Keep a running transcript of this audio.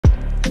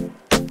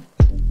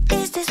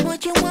this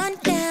what you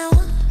want now?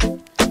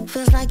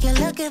 Feels like you're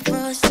looking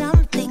for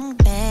something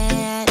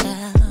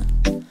better.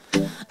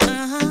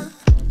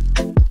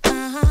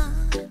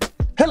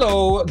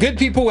 Hello, good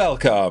people,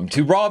 welcome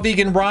to Raw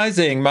Vegan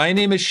Rising. My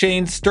name is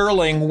Shane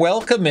Sterling.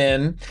 Welcome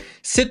in.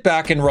 Sit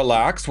back and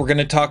relax. We're going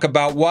to talk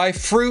about why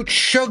fruit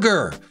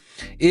sugar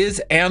is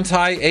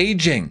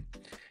anti-aging.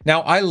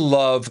 Now, I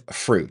love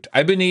fruit.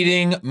 I've been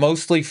eating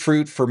mostly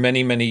fruit for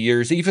many, many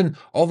years, even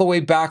all the way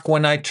back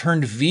when I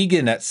turned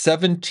vegan at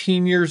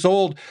 17 years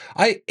old.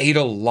 I ate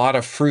a lot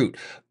of fruit,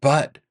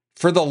 but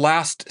for the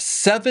last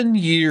 7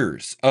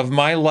 years of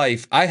my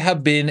life, I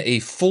have been a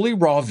fully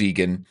raw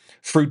vegan,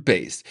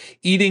 fruit-based,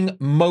 eating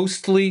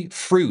mostly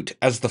fruit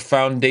as the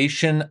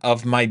foundation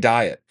of my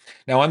diet.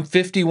 Now, I'm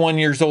 51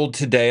 years old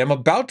today. I'm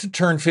about to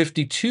turn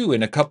 52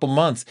 in a couple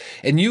months,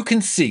 and you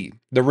can see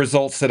the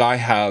results that I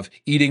have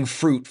eating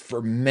fruit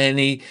for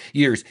many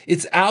years.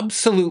 It's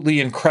absolutely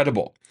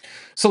incredible.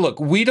 So look,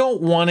 we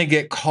don't want to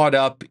get caught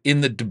up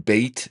in the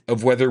debate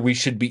of whether we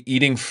should be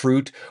eating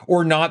fruit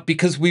or not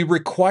because we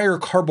require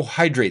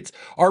carbohydrates.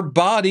 Our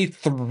body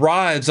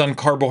thrives on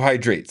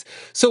carbohydrates.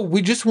 So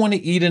we just want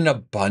to eat an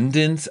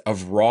abundance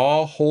of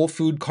raw whole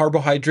food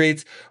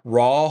carbohydrates,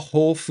 raw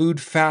whole food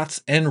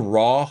fats, and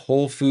raw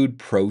whole food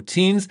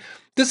proteins.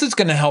 This is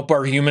going to help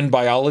our human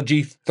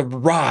biology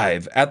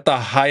thrive at the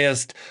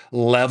highest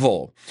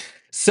level.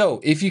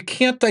 So if you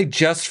can't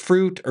digest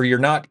fruit or you're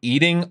not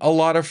eating a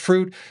lot of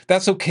fruit,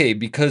 that's okay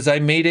because I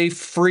made a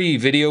free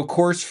video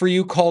course for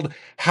you called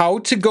How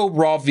to Go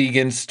Raw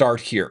Vegan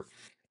Start Here.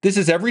 This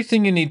is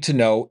everything you need to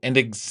know and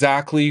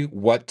exactly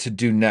what to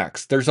do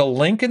next. There's a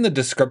link in the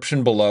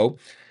description below.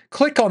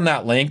 Click on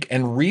that link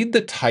and read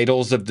the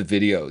titles of the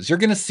videos. You're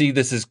going to see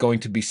this is going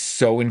to be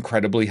so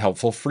incredibly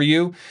helpful for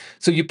you.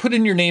 So you put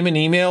in your name and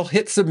email,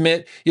 hit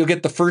submit, you'll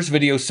get the first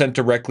video sent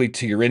directly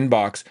to your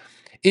inbox.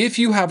 If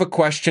you have a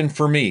question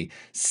for me,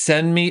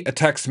 send me a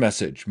text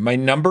message. My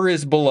number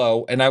is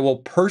below and I will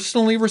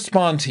personally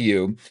respond to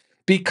you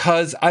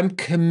because I'm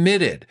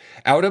committed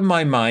out of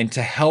my mind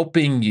to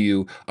helping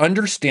you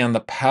understand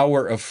the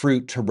power of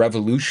fruit to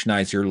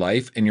revolutionize your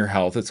life and your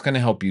health. It's going to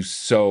help you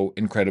so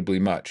incredibly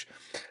much.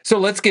 So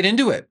let's get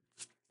into it.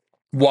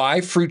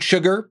 Why fruit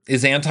sugar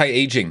is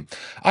anti-aging.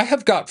 I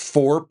have got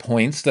 4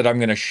 points that I'm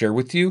going to share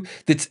with you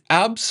that's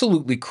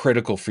absolutely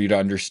critical for you to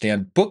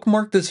understand.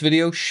 Bookmark this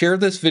video, share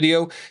this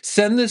video,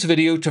 send this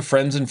video to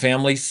friends and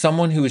family,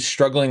 someone who is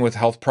struggling with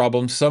health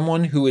problems,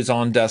 someone who is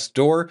on death's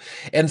door,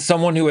 and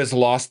someone who has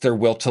lost their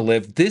will to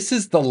live. This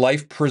is the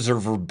life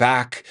preserver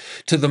back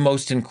to the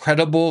most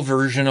incredible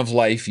version of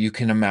life you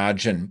can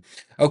imagine.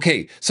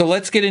 Okay, so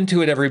let's get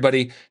into it,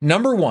 everybody.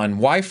 Number 1,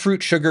 why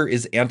fruit sugar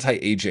is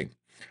anti-aging.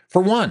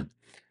 For one,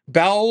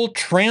 bowel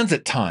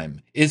transit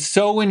time is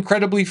so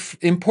incredibly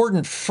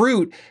important.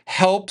 Fruit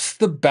helps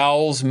the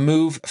bowels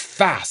move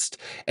fast,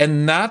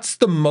 and that's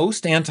the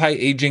most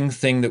anti-aging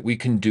thing that we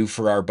can do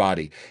for our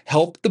body.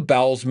 Help the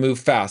bowels move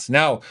fast.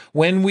 Now,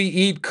 when we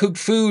eat cooked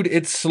food,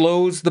 it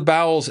slows the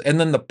bowels, and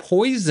then the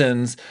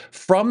poisons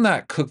from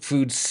that cooked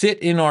food sit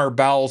in our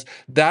bowels.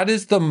 That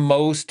is the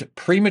most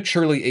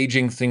prematurely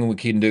aging thing we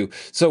can do.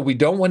 So we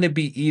don't want to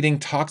be eating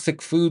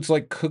toxic foods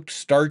like cooked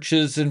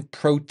starches and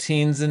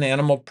proteins and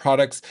animal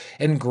products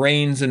and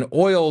grains and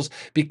oils,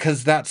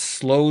 because that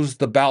slows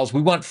the bowels.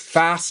 We want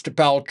fast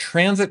bowel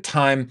transit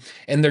time,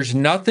 and there's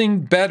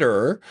nothing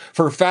better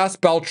for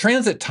fast bowel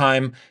transit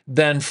time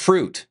than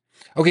fruit.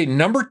 Okay,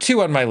 number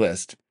 2 on my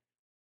list.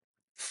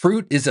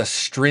 Fruit is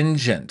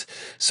astringent.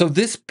 So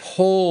this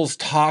pulls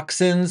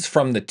toxins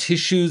from the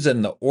tissues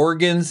and the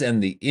organs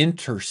and the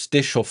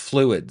interstitial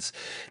fluids.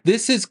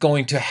 This is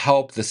going to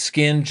help the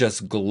skin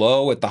just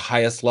glow at the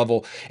highest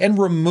level and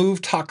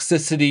remove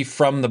toxicity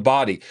from the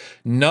body.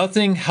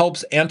 Nothing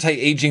helps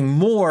anti-aging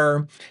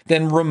more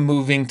than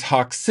removing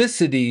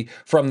toxicity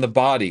from the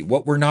body.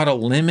 What we're not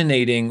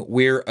eliminating,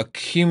 we're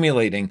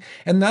accumulating.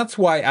 And that's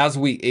why as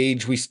we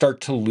age, we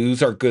start to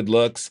lose our good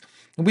looks.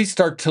 We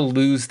start to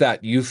lose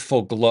that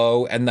youthful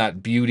glow and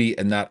that beauty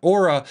and that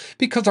aura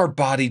because our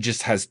body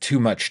just has too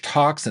much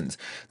toxins.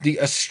 The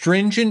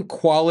astringent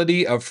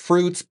quality of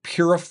fruits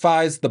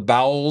purifies the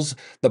bowels,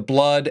 the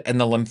blood,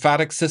 and the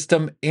lymphatic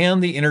system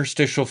and the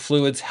interstitial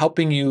fluids,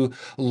 helping you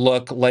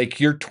look like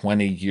you're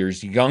 20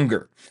 years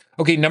younger.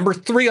 Okay, number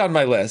 3 on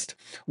my list,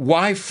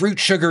 why fruit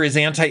sugar is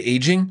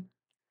anti-aging.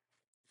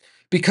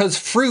 Because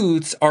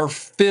fruits are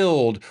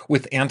filled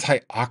with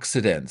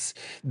antioxidants.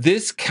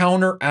 This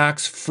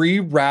counteracts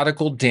free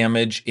radical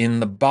damage in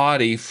the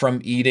body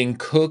from eating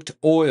cooked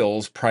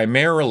oils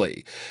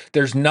primarily.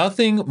 There's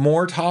nothing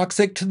more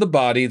toxic to the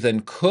body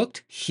than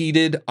cooked,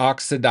 heated,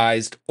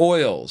 oxidized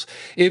oils.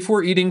 If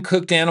we're eating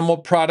cooked animal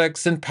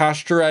products and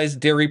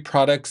pasteurized dairy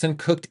products and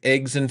cooked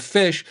eggs and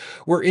fish,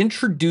 we're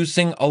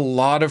introducing a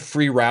lot of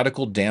free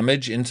radical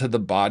damage into the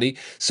body.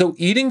 So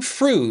eating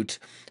fruit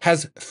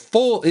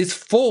is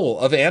full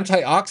of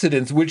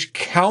antioxidants, which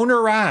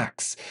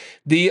counteracts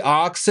the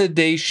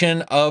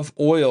oxidation of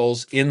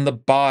oils in the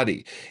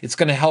body. It's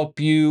going to help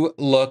you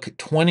look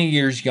 20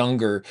 years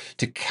younger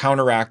to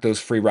counteract those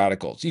free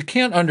radicals. You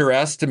can't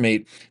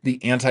underestimate the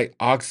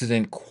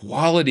antioxidant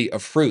quality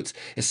of fruits,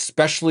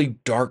 especially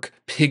dark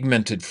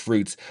pigmented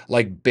fruits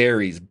like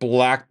berries,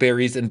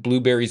 blackberries, and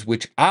blueberries,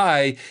 which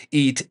I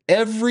eat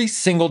every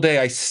single day.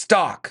 I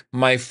stock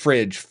my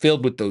fridge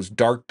filled with those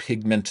dark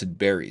pigmented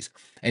berries.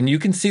 And you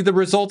can see the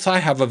results I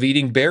have of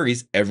eating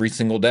berries every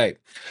single day.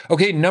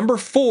 Okay, number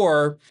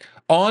 4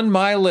 on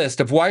my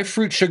list of why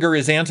fruit sugar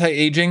is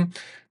anti-aging,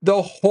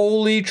 the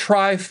holy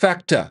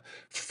trifecta: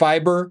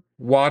 fiber,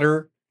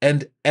 water,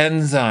 and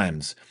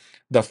enzymes.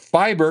 The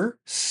fiber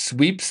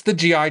sweeps the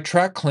GI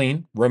tract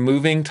clean,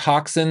 removing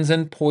toxins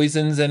and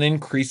poisons and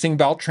increasing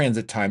bowel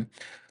transit time.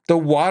 The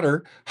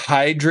water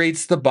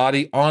hydrates the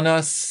body on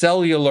a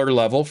cellular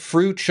level.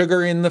 Fruit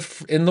sugar in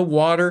the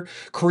water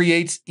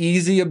creates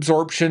easy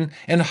absorption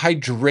and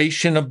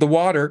hydration of the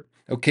water,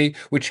 okay,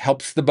 which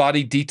helps the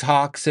body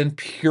detox and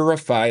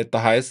purify at the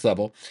highest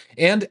level.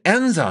 And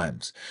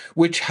enzymes,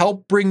 which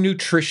help bring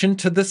nutrition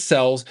to the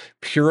cells,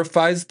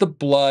 purifies the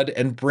blood,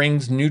 and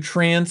brings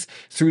nutrients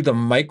through the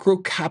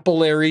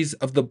microcapillaries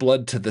of the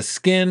blood to the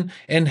skin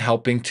and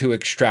helping to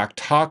extract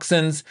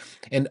toxins.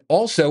 And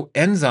also,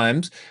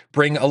 enzymes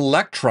bring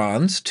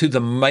electrons to the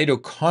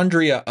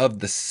mitochondria of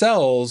the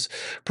cells,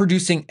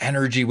 producing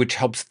energy which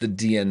helps the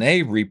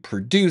DNA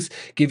reproduce,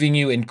 giving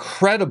you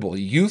incredible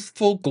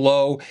youthful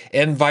glow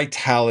and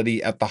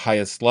vitality at the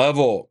highest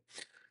level.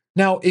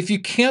 Now, if you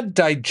can't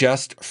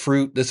digest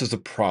fruit, this is a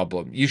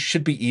problem. You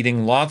should be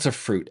eating lots of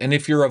fruit. And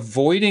if you're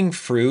avoiding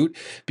fruit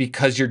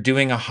because you're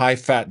doing a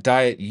high-fat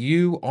diet,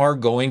 you are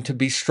going to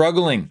be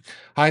struggling.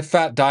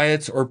 High-fat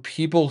diets or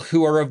people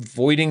who are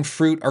avoiding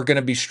fruit are going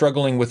to be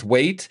struggling with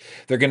weight.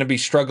 They're going to be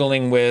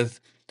struggling with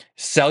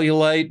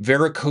cellulite,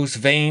 varicose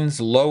veins,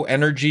 low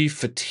energy,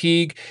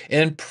 fatigue,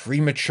 and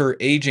premature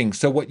aging.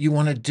 So what you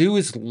want to do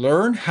is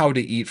learn how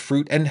to eat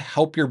fruit and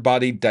help your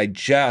body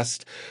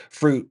digest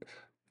fruit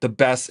the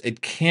best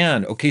it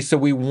can. Okay, so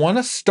we want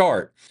to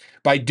start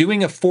by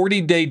doing a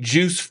 40-day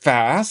juice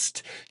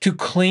fast to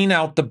clean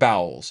out the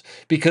bowels,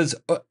 because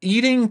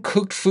eating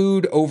cooked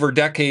food over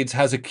decades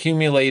has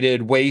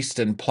accumulated waste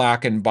and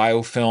plaque and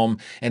biofilm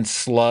and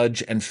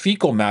sludge and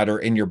fecal matter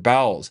in your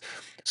bowels.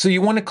 So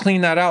you want to clean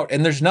that out,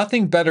 and there's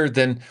nothing better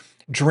than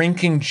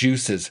drinking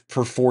juices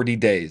for 40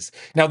 days.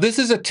 Now, this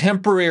is a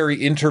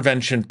temporary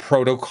intervention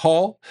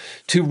protocol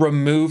to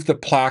remove the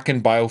plaque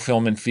and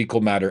biofilm and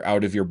fecal matter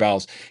out of your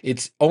bowels.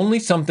 It's only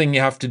something you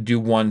have to do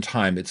one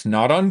time. It's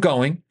not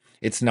ongoing.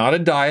 It's not a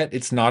diet.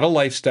 It's not a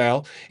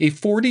lifestyle. A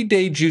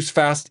 40-day juice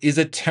fast is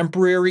a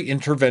temporary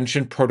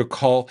intervention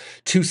protocol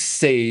to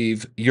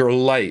save your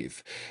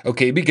life,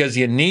 okay? Because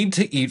you need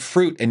to eat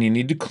fruit and you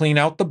need to clean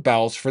out the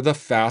bowels for the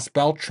fast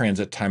bowel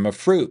transit time of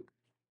fruit.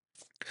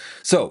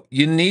 So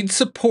you need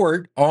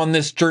support on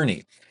this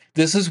journey.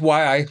 This is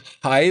why I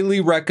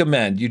highly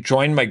recommend you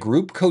join my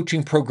group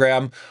coaching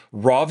program,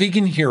 Raw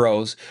Vegan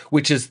Heroes,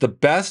 which is the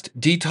best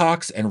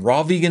detox and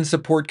raw vegan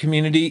support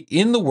community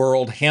in the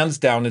world. Hands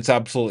down, it's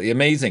absolutely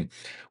amazing.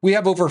 We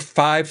have over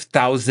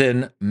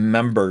 5,000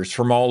 members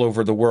from all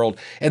over the world.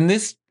 And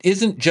this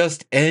isn't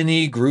just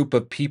any group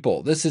of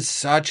people. This is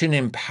such an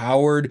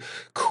empowered,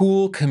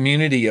 cool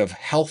community of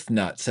health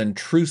nuts and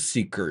truth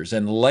seekers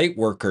and light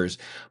workers,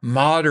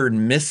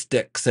 modern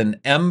mystics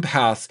and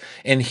empaths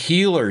and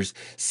healers,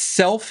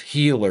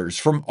 self-healers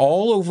from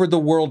all over the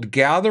world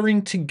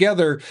gathering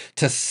together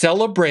to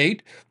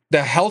celebrate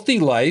the healthy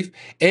life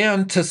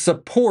and to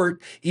support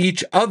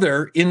each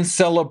other in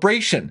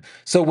celebration.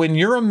 So when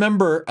you're a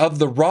member of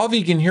the Raw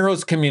Vegan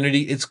Heroes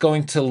community, it's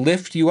going to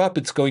lift you up.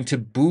 It's going to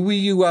buoy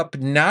you up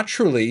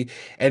naturally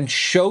and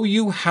show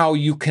you how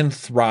you can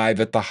thrive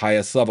at the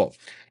highest level.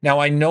 Now,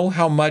 I know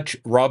how much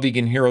Raw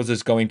Vegan Heroes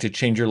is going to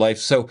change your life,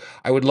 so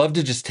I would love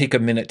to just take a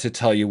minute to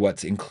tell you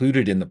what's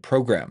included in the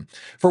program.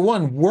 For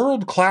one,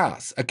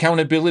 world-class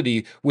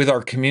accountability with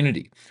our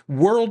community,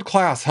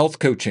 world-class health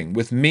coaching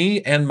with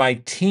me and my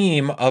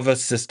team of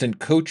assistant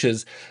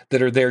coaches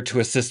that are there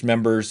to assist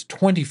members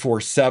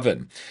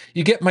 24/7.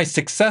 You get my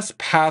Success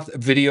Path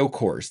video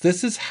course.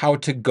 This is how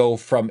to go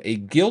from a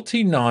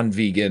guilty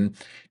non-vegan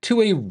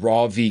to a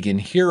raw vegan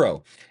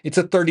hero. It's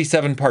a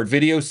 37-part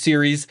video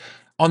series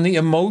on the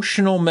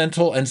emotional,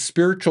 mental, and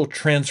spiritual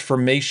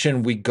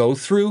transformation we go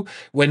through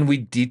when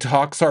we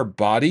detox our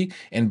body.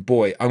 And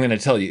boy, I'm going to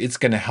tell you, it's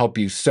going to help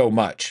you so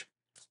much.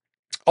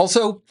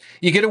 Also,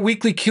 you get a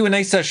weekly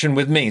Q&A session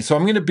with me. So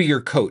I'm going to be your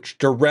coach,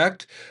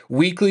 direct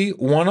weekly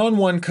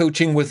one-on-one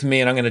coaching with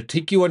me. And I'm going to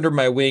take you under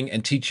my wing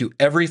and teach you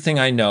everything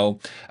I know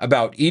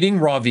about eating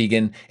raw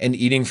vegan and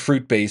eating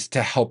fruit-based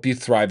to help you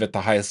thrive at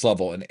the highest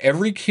level. And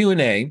every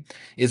Q&A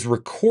is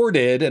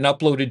recorded and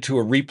uploaded to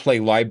a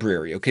replay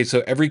library. Okay,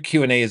 so every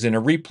Q&A is in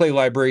a replay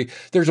library.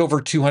 There's over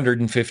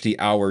 250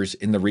 hours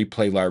in the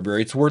replay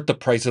library. It's worth the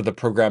price of the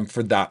program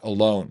for that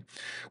alone.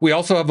 We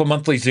also have a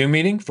monthly Zoom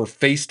meeting for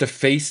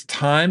face-to-face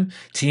time time,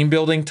 team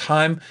building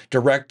time,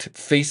 direct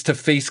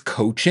face-to-face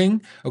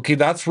coaching. Okay,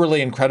 that's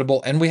really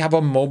incredible. And we have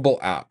a mobile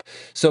app.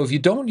 So if you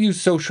don't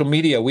use social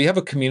media, we have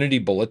a community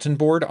bulletin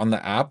board on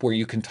the app where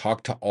you can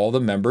talk to all the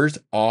members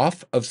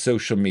off of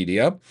social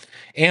media.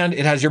 And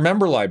it has your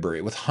member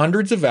library with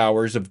hundreds of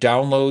hours of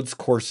downloads,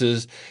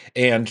 courses,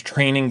 and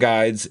training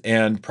guides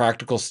and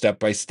practical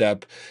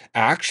step-by-step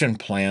action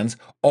plans,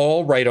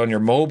 all right on your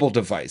mobile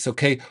device.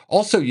 Okay.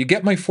 Also, you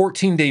get my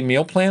 14-day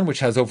meal plan,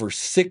 which has over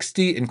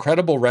 60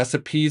 incredible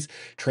recipes,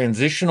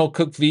 transitional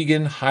cooked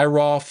vegan, high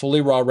raw,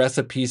 fully raw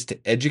recipes to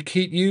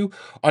educate you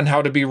on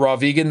how to be raw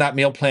vegan. That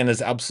meal plan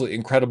is absolutely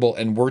incredible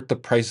and worth the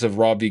price of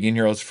Raw Vegan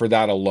Heroes for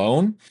that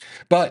alone.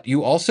 But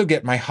you also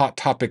get my Hot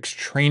Topics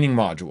training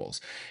modules,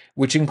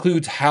 which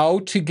includes how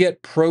to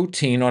get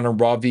protein on a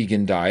raw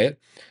vegan diet,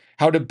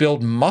 how to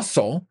build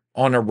muscle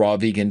on a raw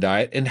vegan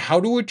diet, and how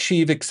to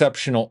achieve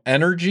exceptional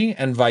energy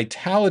and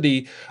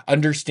vitality,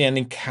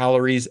 understanding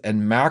calories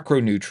and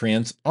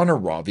macronutrients on a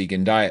raw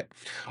vegan diet.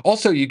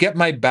 Also, you get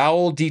my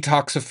bowel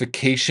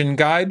detoxification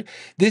guide.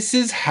 This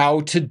is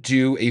how to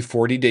do a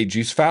 40-day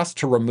juice fast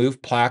to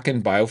remove plaque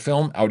and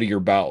biofilm out of your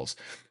bowels.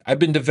 I've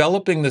been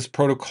developing this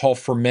protocol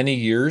for many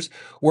years,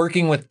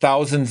 working with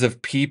thousands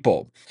of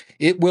people.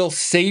 It will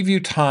save you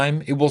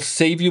time, it will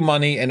save you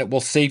money, and it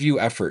will save you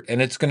effort.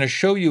 And it's going to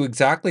show you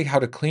exactly how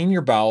to clean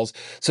your bowels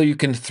so you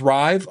can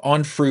thrive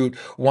on fruit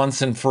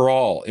once and for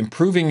all,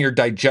 improving your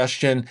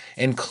digestion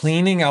and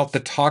cleaning out the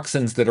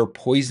toxins that are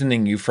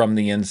poisoning you from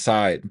the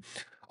inside.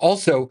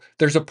 Also,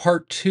 there's a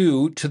part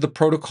 2 to the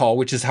protocol,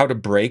 which is how to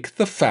break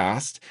the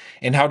fast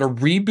and how to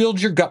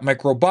rebuild your gut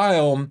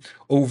microbiome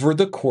over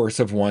the course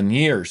of 1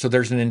 year. So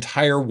there's an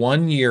entire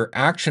 1-year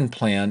action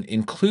plan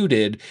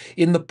included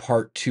in the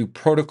part 2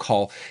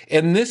 protocol.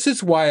 And this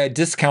is why I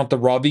discount the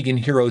Raw Vegan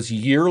Heroes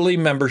yearly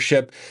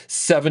membership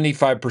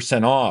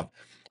 75% off.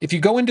 If you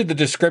go into the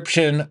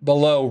description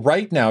below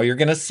right now, you're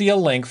going to see a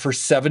link for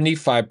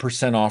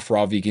 75% off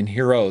Raw Vegan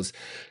Heroes.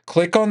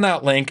 Click on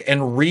that link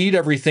and read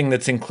everything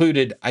that's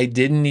included. I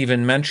didn't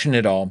even mention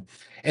it all.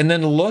 And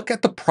then look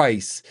at the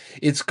price.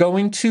 It's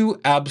going to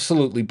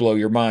absolutely blow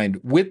your mind.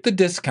 With the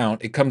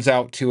discount, it comes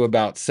out to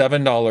about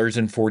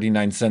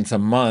 $7.49 a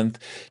month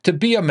to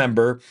be a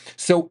member,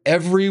 so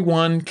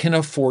everyone can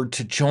afford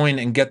to join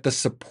and get the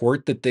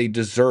support that they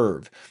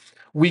deserve.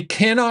 We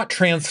cannot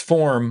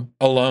transform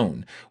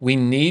alone. We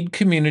need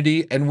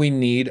community and we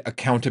need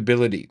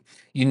accountability.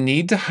 You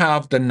need to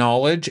have the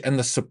knowledge and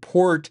the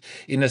support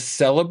in a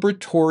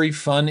celebratory,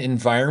 fun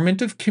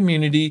environment of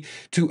community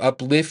to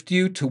uplift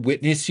you, to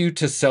witness you,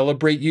 to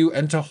celebrate you,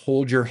 and to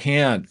hold your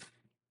hand.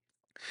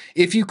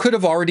 If you could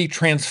have already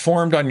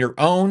transformed on your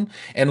own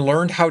and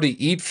learned how to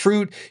eat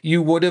fruit,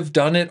 you would have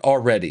done it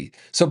already.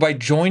 So by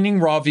joining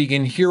Raw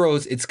Vegan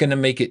Heroes, it's going to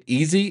make it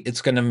easy,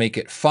 it's going to make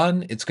it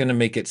fun, it's going to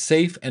make it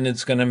safe, and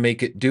it's going to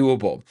make it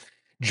doable.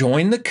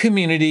 Join the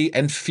community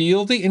and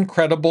feel the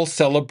incredible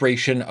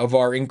celebration of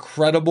our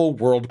incredible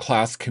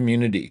world-class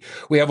community.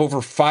 We have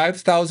over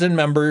 5,000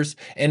 members,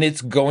 and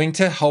it's going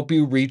to help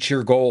you reach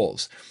your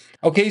goals.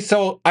 Okay,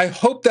 so I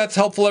hope that's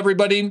helpful,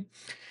 everybody.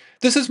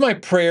 This is my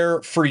prayer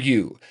for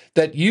you,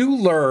 that you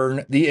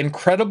learn the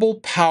incredible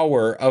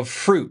power of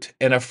fruit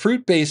and a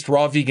fruit-based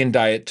raw vegan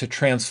diet to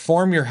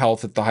transform your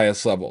health at the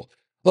highest level.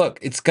 Look,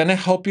 it's going to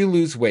help you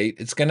lose weight.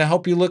 It's going to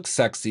help you look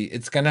sexy.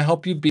 It's going to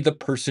help you be the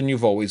person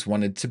you've always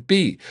wanted to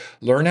be.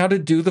 Learn how to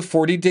do the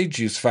 40-day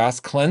juice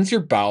fast, cleanse your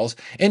bowels,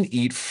 and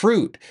eat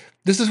fruit.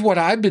 This is what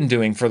I've been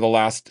doing for the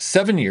last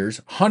 7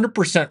 years,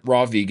 100%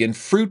 raw vegan,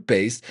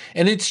 fruit-based,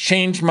 and it's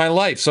changed my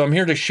life. So I'm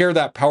here to share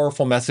that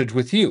powerful message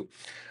with you.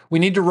 We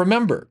need to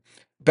remember,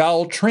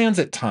 bowel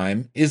transit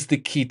time is the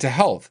key to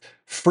health.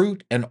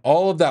 Fruit and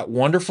all of that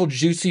wonderful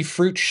juicy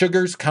fruit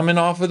sugars coming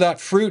off of that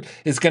fruit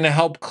is going to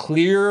help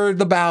clear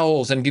the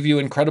bowels and give you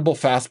incredible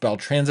fast bowel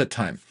transit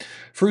time.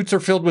 Fruits are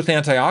filled with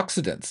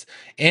antioxidants,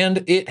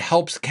 and it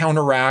helps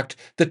counteract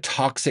the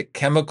toxic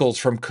chemicals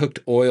from cooked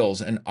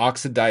oils and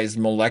oxidized,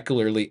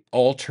 molecularly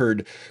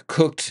altered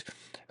cooked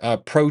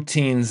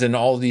proteins and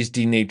all these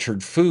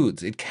denatured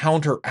foods. It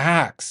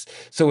counteracts,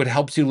 so it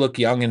helps you look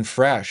young and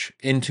fresh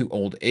into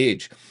old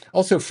age.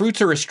 Also, fruits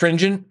are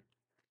astringent,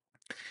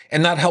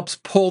 and that helps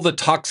pull the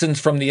toxins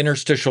from the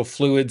interstitial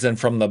fluids and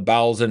from the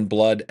bowels and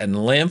blood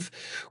and lymph,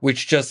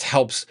 which just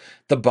helps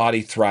the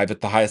body thrive at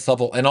the highest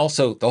level. And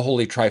also the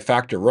holy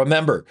trifactor.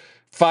 Remember,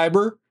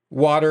 fiber,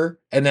 water,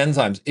 and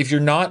enzymes. If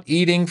you're not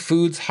eating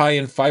foods high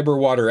in fiber,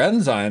 water,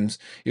 enzymes,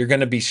 you're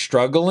going to be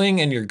struggling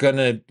and you're going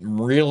to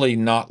really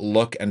not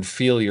look and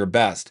feel your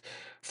best.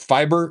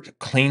 Fiber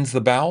cleans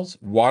the bowels,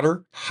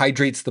 water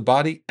hydrates the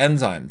body,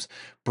 enzymes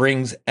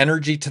brings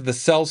energy to the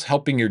cells,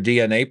 helping your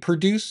DNA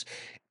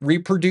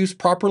reproduce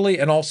properly,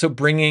 and also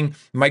bringing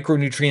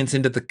micronutrients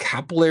into the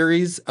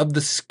capillaries of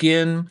the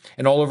skin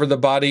and all over the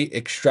body,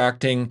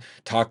 extracting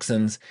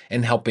toxins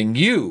and helping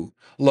you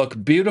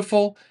look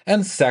beautiful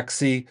and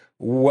sexy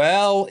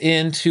well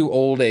into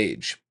old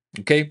age.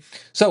 Okay,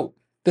 so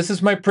this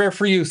is my prayer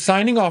for you.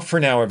 Signing off for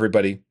now,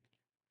 everybody.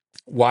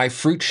 why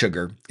fruit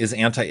sugar is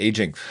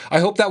anti-aging. I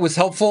hope that was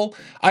helpful.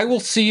 I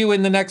will see you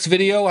in the next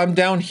video. I'm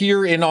down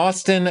here in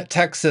Austin,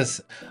 Texas,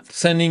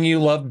 sending you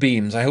love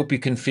beams. I hope you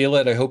can feel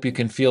it. I hope you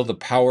can feel the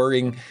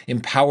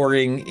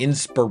empowering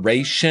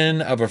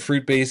inspiration of a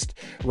fruit-based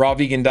raw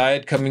vegan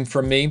diet coming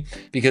from me,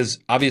 because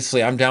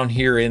obviously I'm down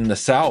here in the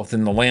South,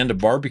 in the land of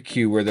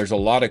barbecue, where there's a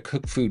lot of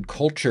cooked food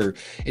culture,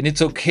 and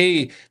it's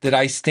okay that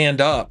I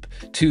stand up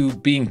to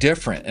being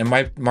different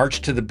and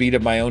march to the beat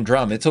of my own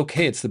drum. It's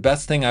okay. It's the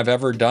best thing I've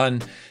ever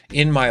done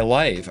in my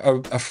life.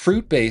 A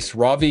fruit-based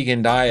raw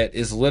vegan diet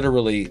is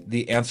literally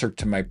the answer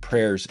to my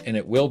prayers, and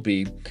it will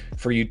be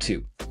for you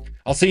too.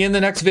 I'll see you in the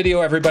next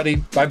video, everybody.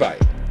 Bye-bye.